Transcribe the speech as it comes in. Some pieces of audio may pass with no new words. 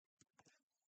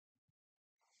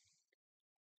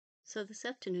So this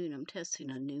afternoon I'm testing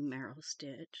a new Merrow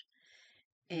stitch,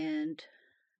 and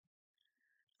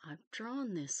I've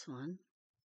drawn this one.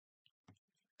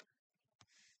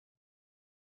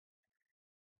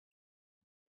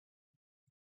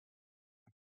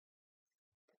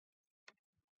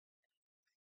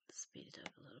 Speed it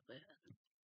up a little bit.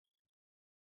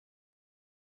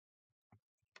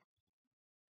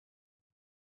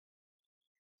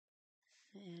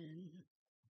 And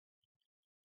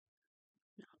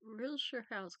not real sure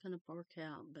how it's going to work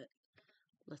out, but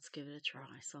let's give it a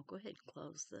try. So I'll go ahead and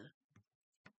close the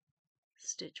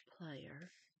stitch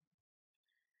player,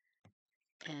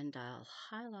 and I'll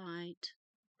highlight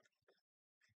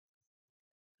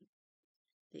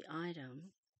the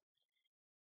item,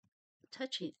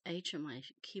 touching H on my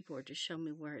keyboard to show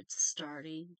me where it's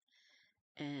starting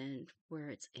and where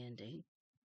it's ending.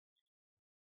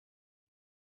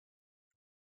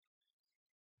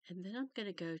 And then I'm going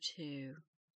to go to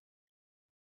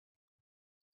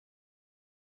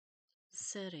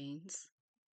Settings,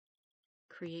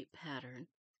 Create Pattern.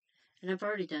 And I've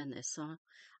already done this, so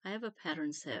I have a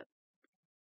pattern set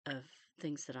of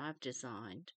things that I've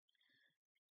designed.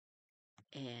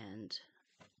 And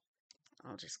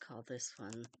I'll just call this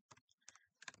one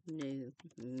New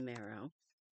Merrow.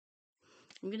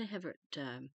 I'm going to have it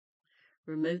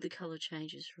remove the color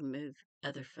changes, remove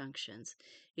other functions,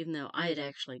 even though I had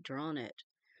actually drawn it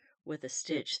with a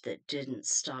stitch that didn't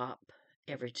stop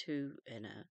every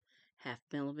 2.5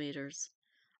 millimeters.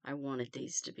 I wanted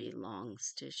these to be long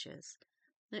stitches,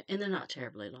 and they're not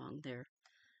terribly long. They're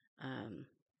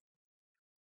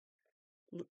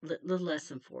little less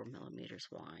than 4 millimeters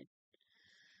wide,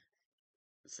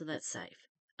 so that's safe.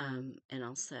 And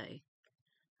I'll say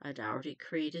I'd already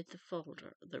created the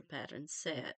folder, the pattern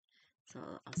set, so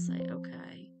I'll say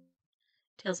OK.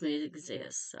 Tells me it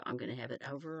exists, so I'm going to have it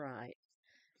overwrite.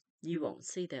 You won't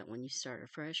see that when you start a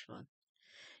fresh one.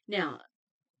 Now,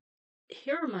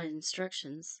 here are my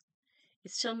instructions.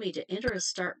 It's telling me to enter a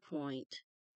start point.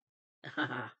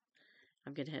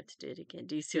 I'm going to have to do it again.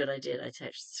 Do you see what I did? I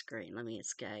touched the screen. Let me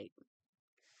escape.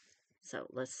 So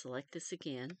let's select this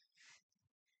again.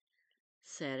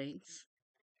 Settings.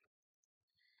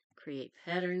 Create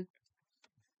pattern.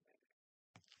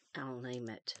 I'll name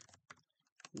it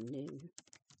New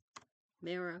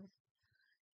Merrow.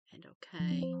 And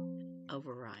OK.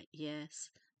 Overwrite. Yes.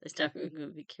 This time I'm going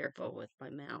to be careful with my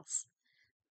mouse.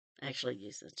 I actually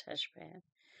use the touchpad.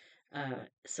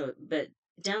 But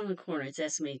down in the corner, it's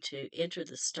asking me to enter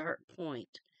the start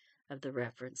point of the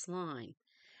reference line.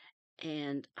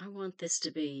 And I want this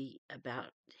to be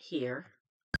about here.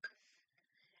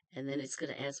 And then it's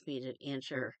going to ask me to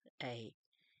enter a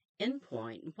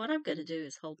endpoint. And what I'm going to do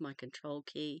is hold my control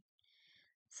key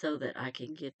so that I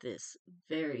can get this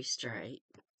very straight.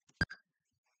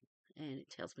 And it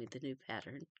tells me the new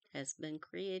pattern has been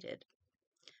created.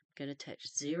 I'm going to touch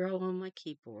 0 on my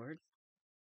keyboard,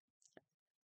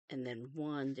 and then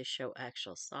 1 to show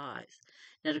actual size.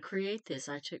 Now to create this,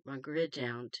 I took my grid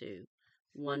down to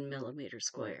 1 millimeter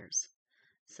squares.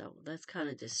 So that's kind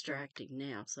of distracting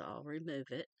now, so I'll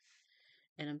remove it.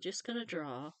 And I'm just going to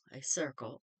draw a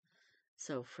circle.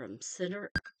 So from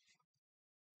center,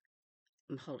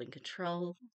 I'm holding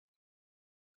control,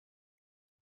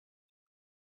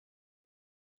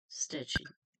 stretching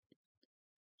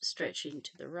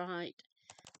to the right,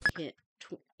 hit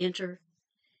enter,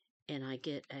 and I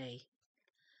get a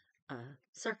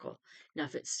circle. Now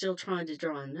if it's still trying to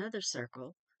draw another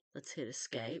circle, let's hit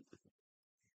escape.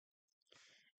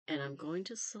 And I'm going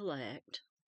to select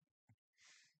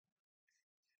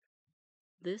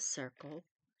this circle,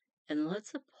 and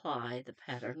let's apply the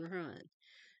pattern run.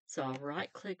 So I'll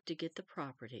right click to get the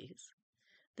properties.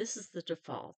 This is the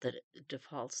default, that it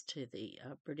defaults to the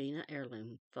Bernina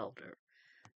heirloom folder.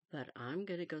 But I'm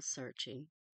going to go searching.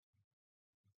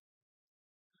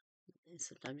 And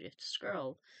sometimes you have to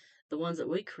scroll. The ones that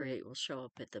we create will show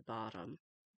up at the bottom.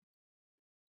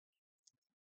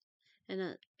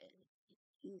 And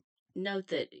note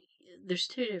that there's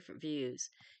 2 different views.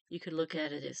 You could look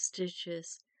at it as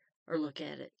stitches or look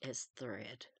at it as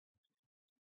thread.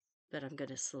 But I'm going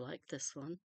to select this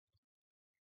one.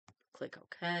 Click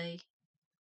OK.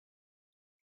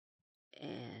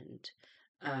 And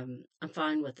I'm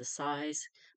fine with the size,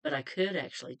 but I could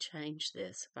actually change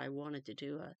this if I wanted to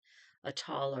do a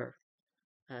taller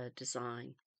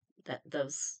design.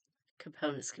 Those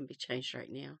components can be changed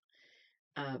right now,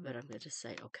 but I'm going to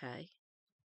say OK.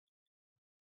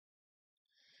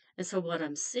 And so what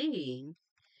I'm seeing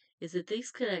is that these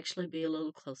could actually be a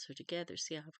little closer together.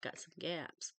 See how I've got some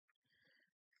gaps.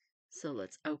 So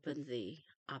let's open the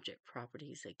object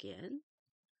properties again.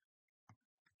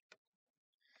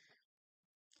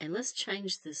 And let's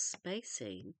change this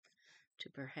spacing to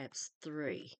perhaps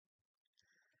 3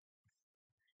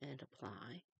 and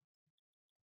apply.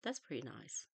 That's pretty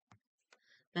nice.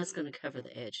 That's going to cover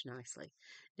the edge nicely.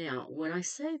 Now, when I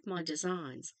save my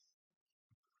designs,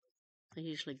 I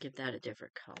usually give that a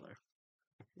different color.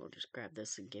 We'll just grab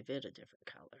this and give it a different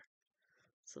color.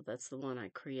 So that's the one I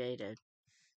created.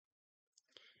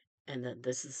 And then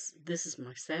this is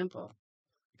my sample.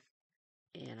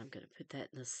 And I'm going to put that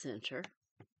in the center.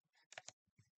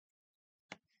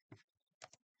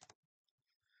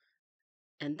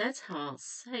 And that's how I'll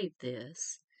save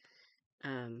this.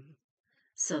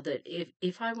 So that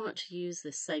if I want to use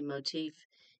the same motif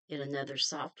in another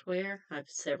software, I have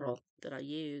several that I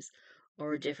use,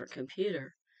 or a different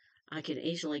computer, I can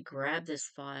easily grab this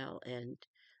file and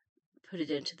put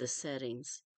it into the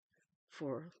settings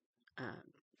for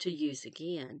to use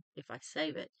again if I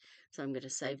save it. So I'm going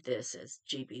to save this as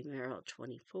GB Merrow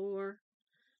 24.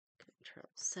 Control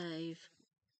save.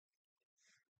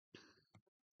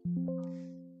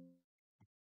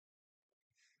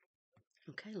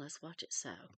 Okay, let's watch it sew.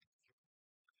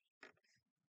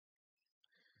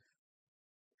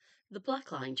 The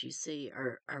black lines you see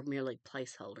are merely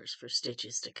placeholders for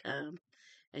stitches to come,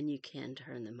 and you can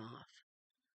turn them off.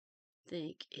 I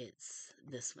think it's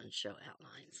this one, show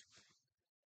outlines.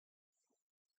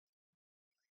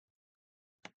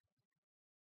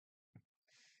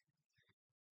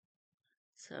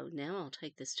 So now I'll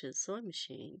take this to the sewing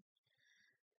machine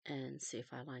and see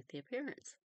if I like the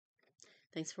appearance.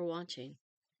 Thanks for watching.